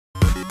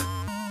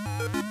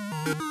Hey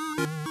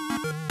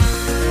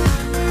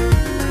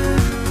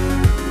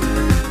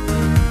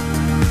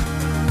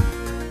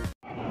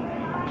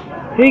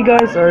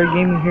guys, our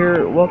gaming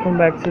here. Welcome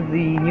back to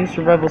the new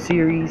survival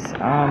series.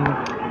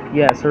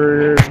 Yeah, so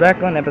we're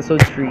back on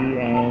episode 3,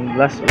 and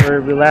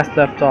where we last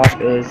left off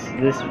is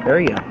this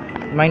area.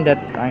 Mind that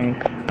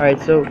iron.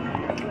 Alright, so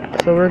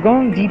we're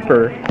going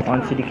deeper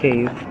onto the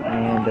cave,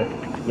 and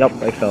yup,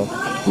 I fell.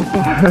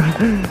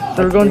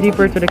 So we're going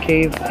deeper to the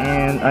cave,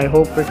 and I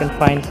hope we can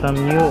find some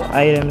new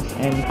items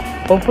and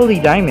hopefully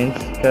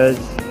diamonds, because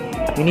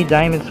we need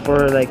diamonds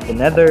for like the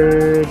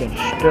nether and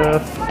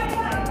stuff.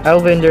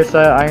 Alvin, there's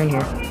iron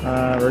here.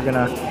 We're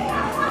gonna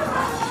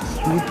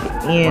swoop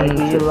in. Why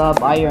do you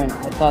love iron?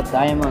 I thought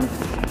diamond.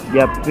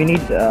 Yep, we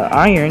need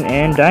iron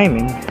and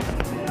diamond.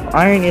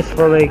 Iron is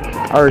for like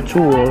our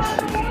tools,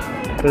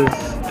 because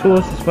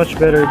tools is much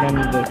better than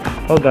the.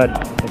 Oh god.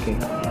 Okay,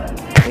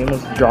 I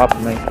almost dropped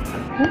my.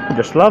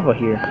 There's lava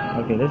here.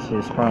 Okay, this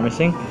is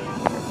promising.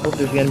 Hope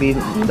there's gonna be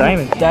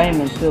diamonds.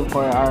 Diamond too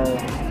for our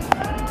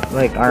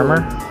like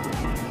armor.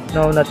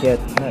 No, not yet.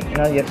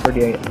 Not yet for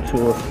the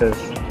tools, because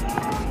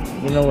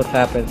you know what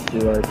happens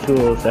to our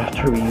tools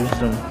after we use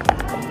them.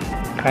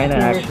 Kinda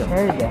actually.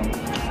 Repair them.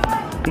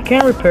 We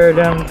can repair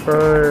them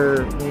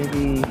for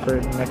maybe for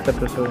the next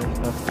episode and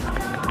stuff.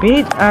 We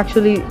need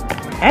actually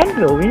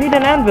anvil. We need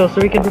an anvil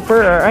so we can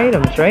repair our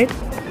items, right?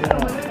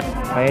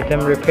 Yeah.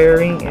 Item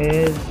repairing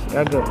is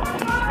good.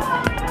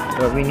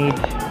 But we need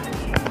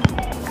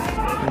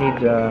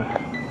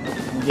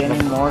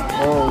Getting more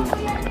coal.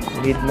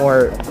 we need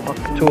more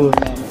tools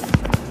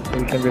so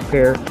we can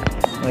repair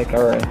like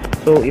our.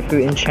 So if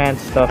we enchant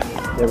stuff,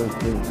 it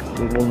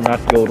will not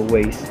go to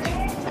waste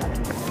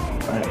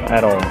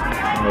at all.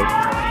 Like,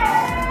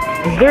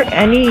 is there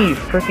any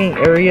freaking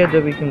area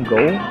that we can go?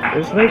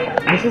 It's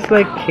like this is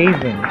like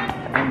caving.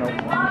 I know.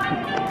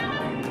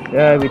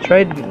 Yeah, we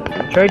tried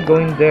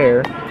going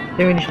there.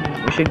 Then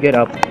we should get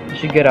up. We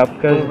should get up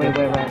because Wait.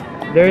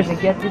 there's To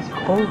get this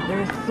coal,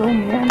 there's so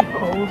many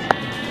coals.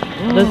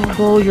 this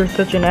Cole. You're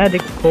such an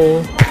addict,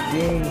 Cole.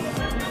 Yay.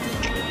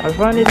 I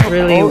find it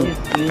really.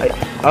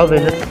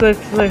 Alvin,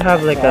 let's like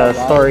have like a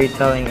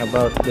storytelling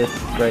about this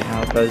right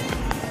now, because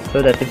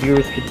so that the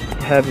viewers could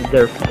have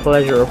their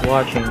pleasure of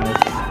watching this,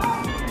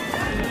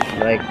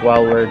 like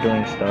while we're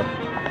doing stuff.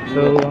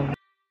 So,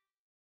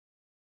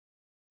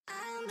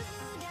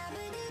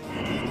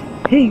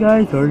 hey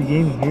guys, our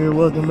gaming here.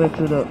 Welcome back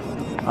to the.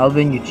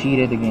 Alvin, you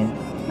cheated again.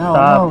 No,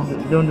 Stop! no.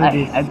 Don't do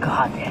this. I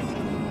got it.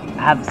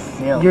 I have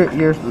silk.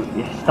 You're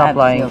stop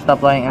lying. Silk.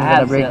 Stop lying. I'm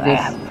gonna break silk. this.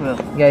 I have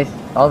proof. Guys,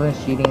 Alvin's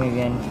cheating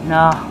again.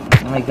 No.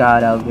 Oh my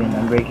god, Alvin,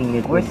 I'm breaking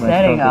it. We're with my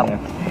setting up.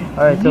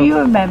 Alright, so Do you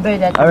remember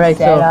that alright,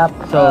 we set up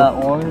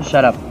so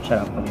shut up.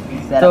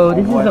 Okay. So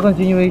this is a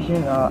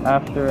continuation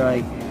after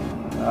I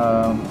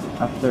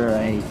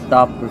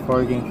stopped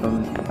recording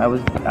from. I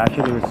was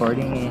actually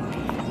recording it.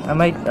 I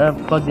might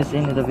plug this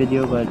into the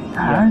video, but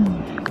yeah.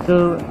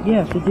 So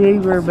yeah, today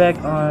we're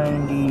back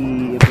on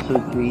the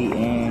episode 3,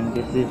 and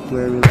this is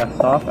where we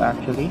left off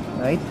actually,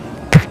 right?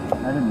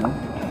 I don't know.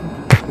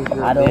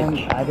 I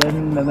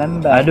don't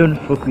remember. I don't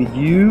fuck with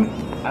you.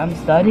 I'm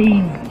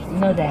studying. You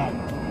know that.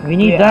 We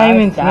need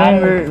diamonds,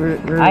 man.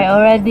 We're I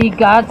already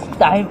got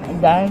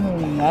diamond.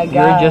 I got.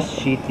 You're just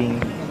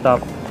cheating.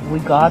 Stop. We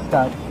got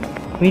that.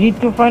 We need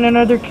to find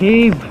another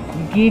cave.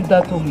 You gave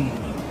that to me.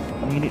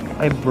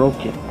 I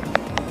broke it.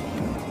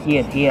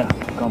 Here.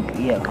 Come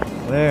here.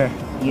 Where?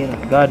 Here.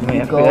 God, my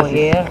you FPS go is...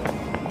 here.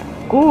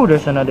 Oh,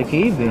 there's another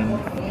cave in.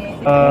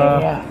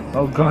 Yeah.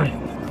 Oh God.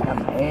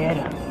 Come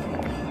here.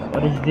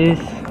 What is this?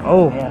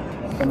 Oh. Yeah.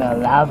 Some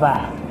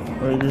lava.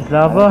 Where is this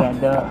lava?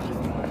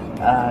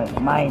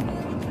 Mine.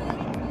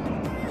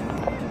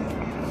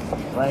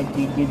 Why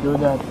did you do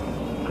that?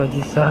 Cause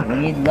you suck. We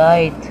need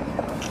light.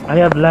 I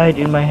have light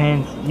in my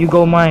hands. You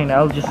go mine.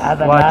 I'll just I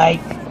have a watch.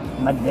 light.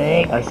 My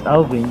dick. As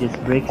Alvin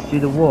just breaks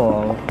through the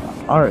wall.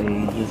 RA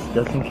just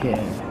doesn't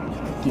care.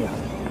 Yeah.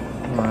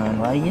 Come on.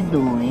 What are you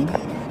doing?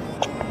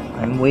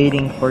 I'm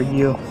waiting for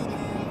you.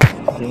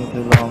 Taking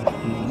too long.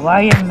 Why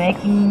are you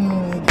making?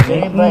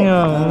 There's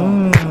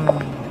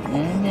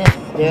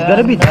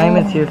gotta be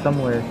diamonds here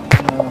somewhere.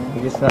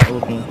 You're just not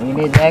looking. We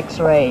need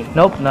X-ray.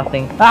 Nope,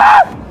 nothing.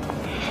 Ah!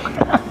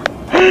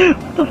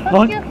 What the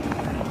fuck?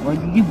 Why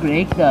did you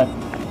break that?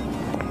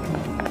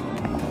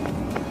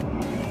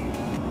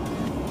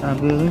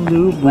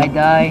 Why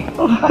die?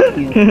 Fuck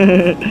you.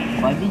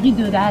 Why did you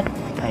do that?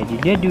 I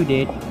didn't do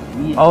that.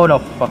 Yeah. Oh no,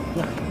 fuck.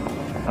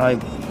 I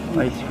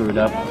screwed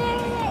up.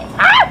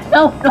 Ah!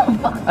 No,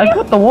 fuck. I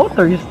got the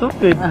water, you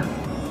stupid.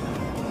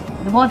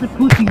 The water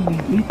pushing me,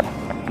 bitch.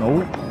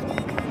 No.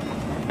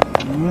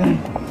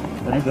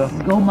 Let's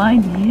go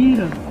mine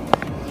here.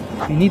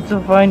 We need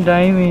to find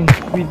diamonds.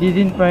 We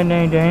didn't find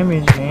any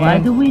diamonds, man. Why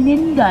do we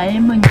need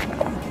diamonds?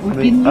 We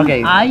can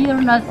use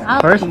iron as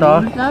up. First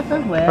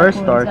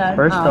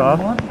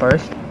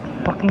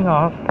fucking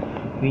off.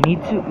 We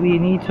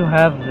need to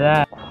have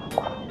that.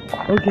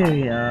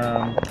 Okay,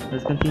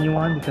 let's continue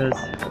on because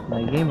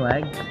my game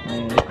lagged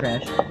and it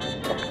crashed.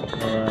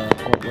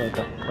 what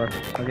the fuck?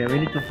 Okay, we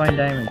need to find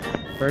diamonds.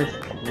 First,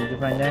 we need to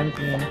find diamonds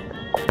again.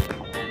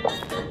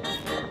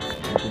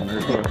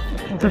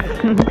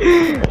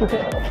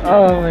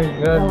 Oh my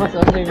god. I was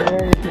under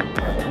there.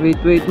 Wait,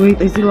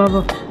 I see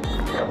lava.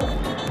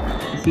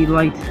 I see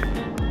light.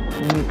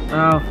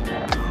 Ow.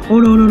 Oh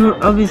no,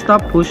 Alvin,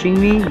 stop pushing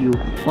me, you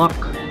fuck.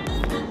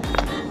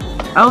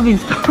 Alvin,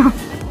 stop.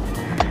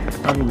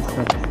 Alvin,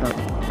 stop.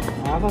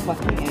 Apa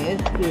pakai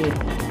SD?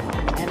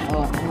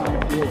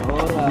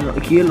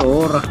 Kill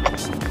Aura.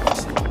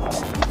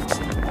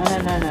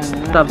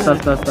 No.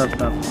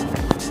 Stop.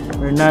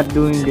 We're not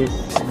doing this.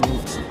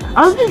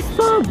 Alvin,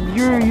 stop.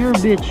 You're a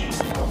bitch.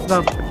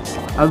 Stop.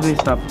 Alvin,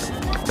 stop.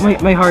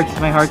 My heart,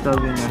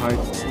 Alvin, my heart.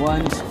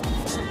 One.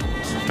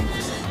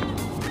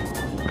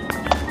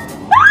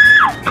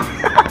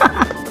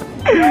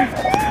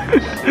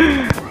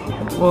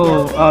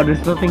 Whoa, oh,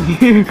 there's nothing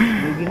here.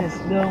 We're gonna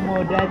slow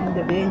mo that in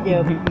the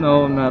video.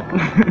 No, I'm not.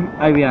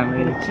 I'm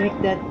ready. Check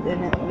that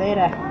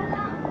later.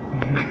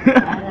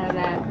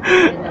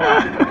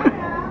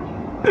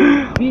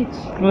 Bitch.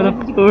 What a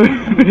poor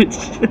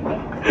bitch.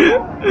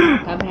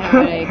 Come here. I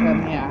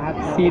have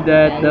to See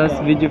that? That's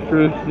video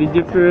proof.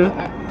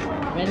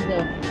 Renzo,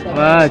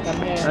 What?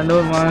 come here. I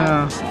know, man. I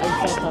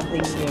saw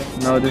something here.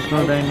 No, there's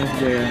no diamonds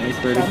there. I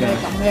swear to God.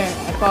 Come here. I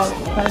found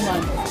one.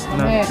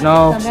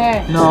 Come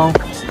here.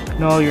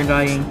 No, you're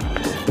dying.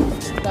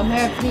 Come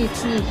here,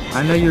 please.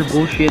 I know you're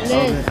bullshit. Please.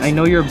 Alvin. I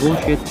know you're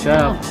bullshit. Shut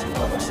up.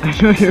 I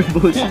know you're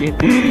bullshit.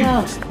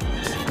 No.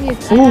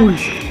 Please.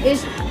 Push.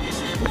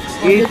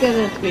 Look at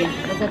the screen.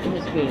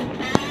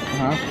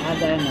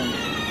 Diamonds.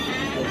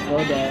 Let's go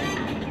there.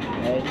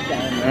 There's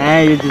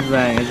diamonds. You're just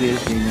lying. I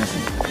see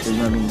nothing. There's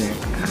nothing there.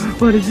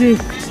 What is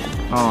this?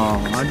 Oh,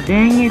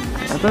 dang it. I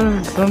thought it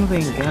was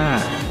something.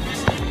 God.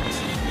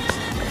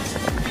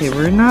 Okay,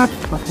 we're not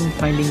fucking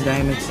finding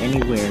diamonds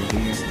anywhere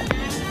here.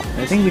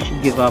 I think we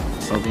should give up,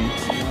 Alvin. I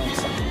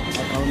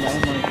found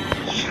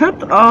diamonds.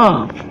 Shut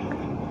up!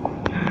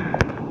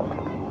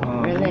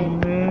 Oh, Really?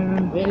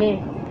 man. Really?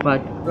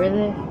 What?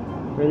 Really?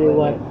 Really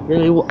what?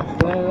 Really what?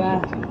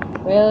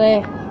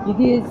 Really? You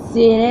didn't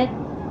see it?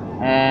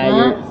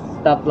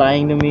 Stop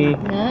lying to me.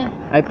 Huh?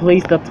 I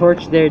placed the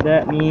torch there.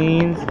 That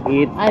means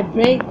it. I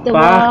break the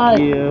wall.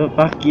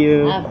 Fuck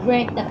you. I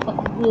break the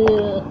fuck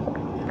you.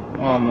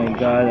 Oh my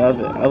god,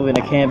 Alvin,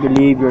 I can't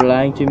believe you're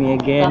lying to me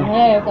again.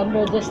 Come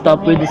here, just Stop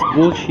come with here. this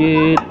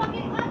bullshit.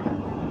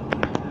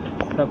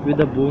 Stop with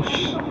the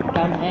bush.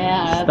 Come here, I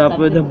have Stop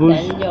with the something to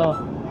bush. tell you.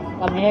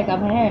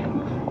 Come here.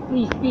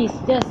 Please,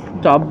 just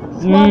Stop.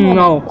 one moment.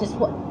 No. Just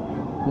what?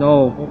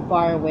 No. You're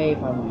far away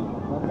from me.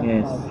 What the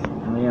Yes, fuck? I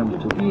am You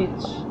too.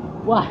 bitch.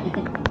 Why?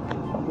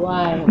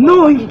 Why? No,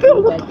 Why I did you fell.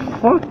 do What that? the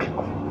fuck?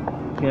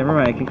 Okay, never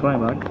mind. I can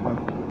climb back.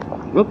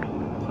 Whoop.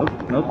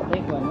 Nope. I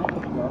think we're not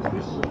supposed to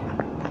this shit.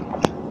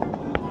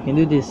 I can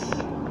do this. I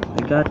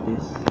got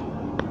this.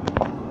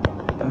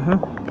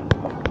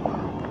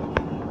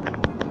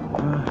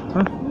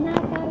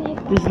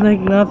 There's like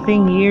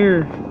nothing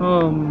here.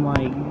 Oh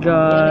my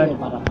god.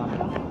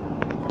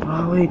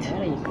 Oh wait.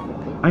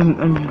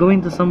 I'm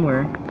going to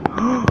somewhere.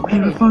 Okay,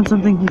 we found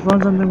something. We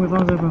found something.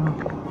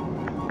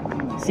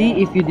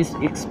 See, if you just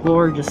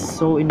explore just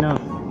so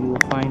enough, you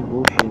will find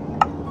bullshit.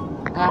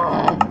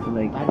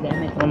 Like,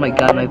 oh my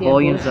god, my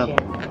volume's up.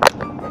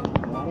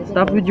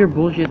 Stop with your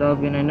bullshit,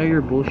 Alvin. I know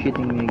you're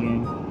bullshitting me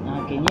again.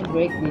 Can you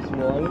break this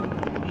wall?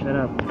 Shut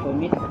up. For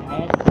me to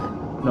pass?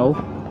 No.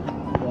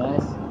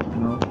 Yes.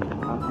 No.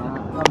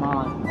 Come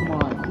on,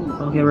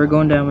 please. Okay, we're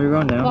going down.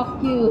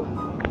 Fuck you.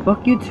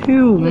 Fuck you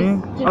too,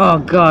 man. Just- Oh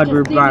god, just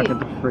we're dig back it. at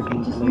the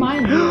freaking Just place.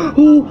 mind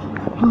you.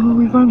 Oh,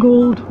 we found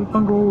gold.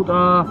 Ignore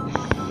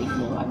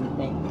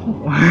everything.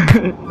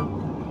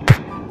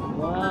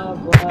 Wow.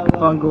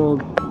 Found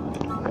gold.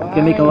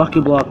 Can make a lucky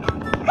block.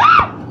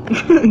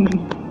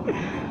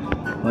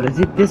 What is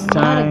it this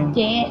time?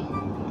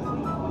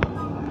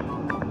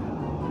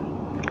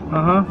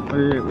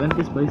 We went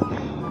this place.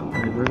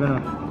 Alright, we're gonna.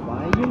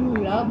 Why do you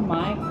love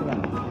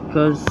Minecraft?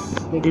 Cause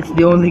it's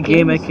the only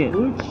game I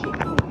can.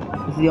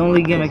 It's the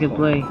only game I can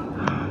play.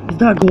 Is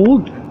that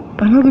gold?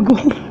 Another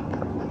gold.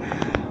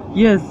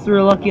 Yes,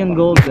 we're lucky on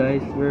gold,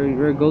 guys.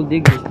 We're gold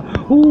diggers.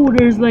 Oh,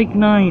 there's like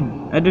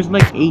 9. There's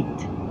like 8.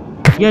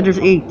 Yeah, there's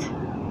 8.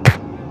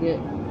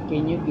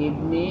 Can you give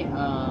me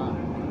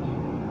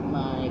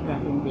my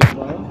crafting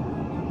table?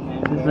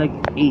 There's like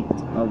 8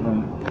 of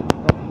them.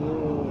 Fuck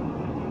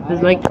you.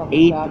 There's like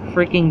 8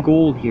 freaking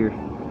gold here.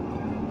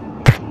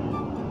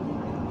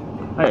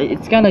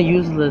 It's kind of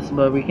useless,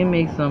 but we can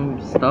make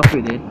some stuff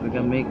with it. We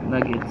can make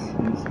nuggets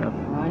and stuff.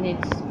 Man,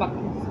 it's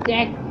fucking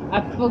stack.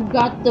 I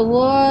forgot the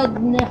word.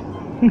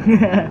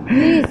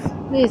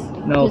 Please.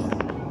 No, Just,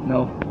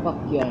 no. fuck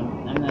you.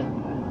 I'm not.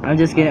 I'm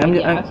just kidding.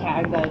 Okay,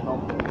 I gotta go.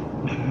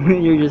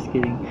 You're just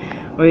kidding.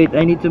 Wait,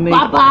 I need to make.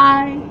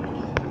 Bye.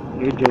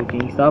 You're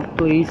joking. Stop,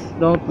 please.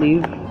 Don't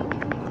leave.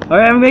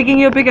 Alright, I'm making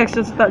you a pickaxe.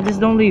 Just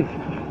don't leave.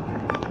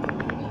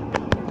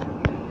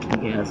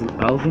 Okay, as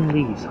Alvin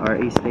leaves,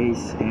 RA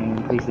stays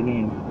and plays the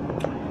game.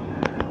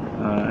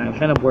 I'm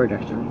kind of bored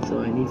actually,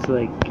 so I need to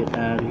like get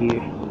out of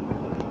here.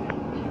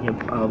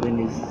 Yep, Alvin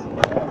is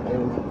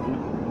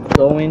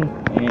going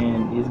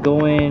and he's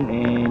going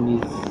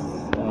and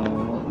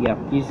yeah,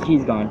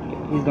 he's gone.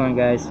 He's gone,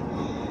 guys.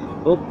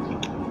 Oh,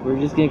 we're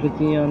just gonna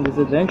continue on this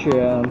adventure.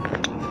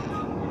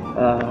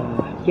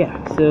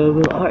 Yeah. So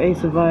will RA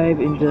survive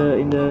in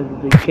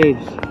the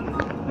caves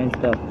and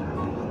stuff?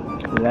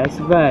 Will I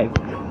survive?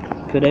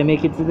 Could I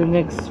make it to the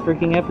next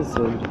freaking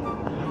episode?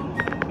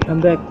 Come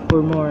back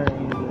for more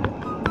in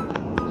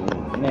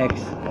the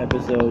next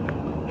episode.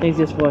 Thanks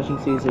just for watching.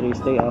 See you today.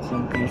 Stay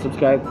awesome and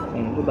subscribe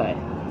and goodbye.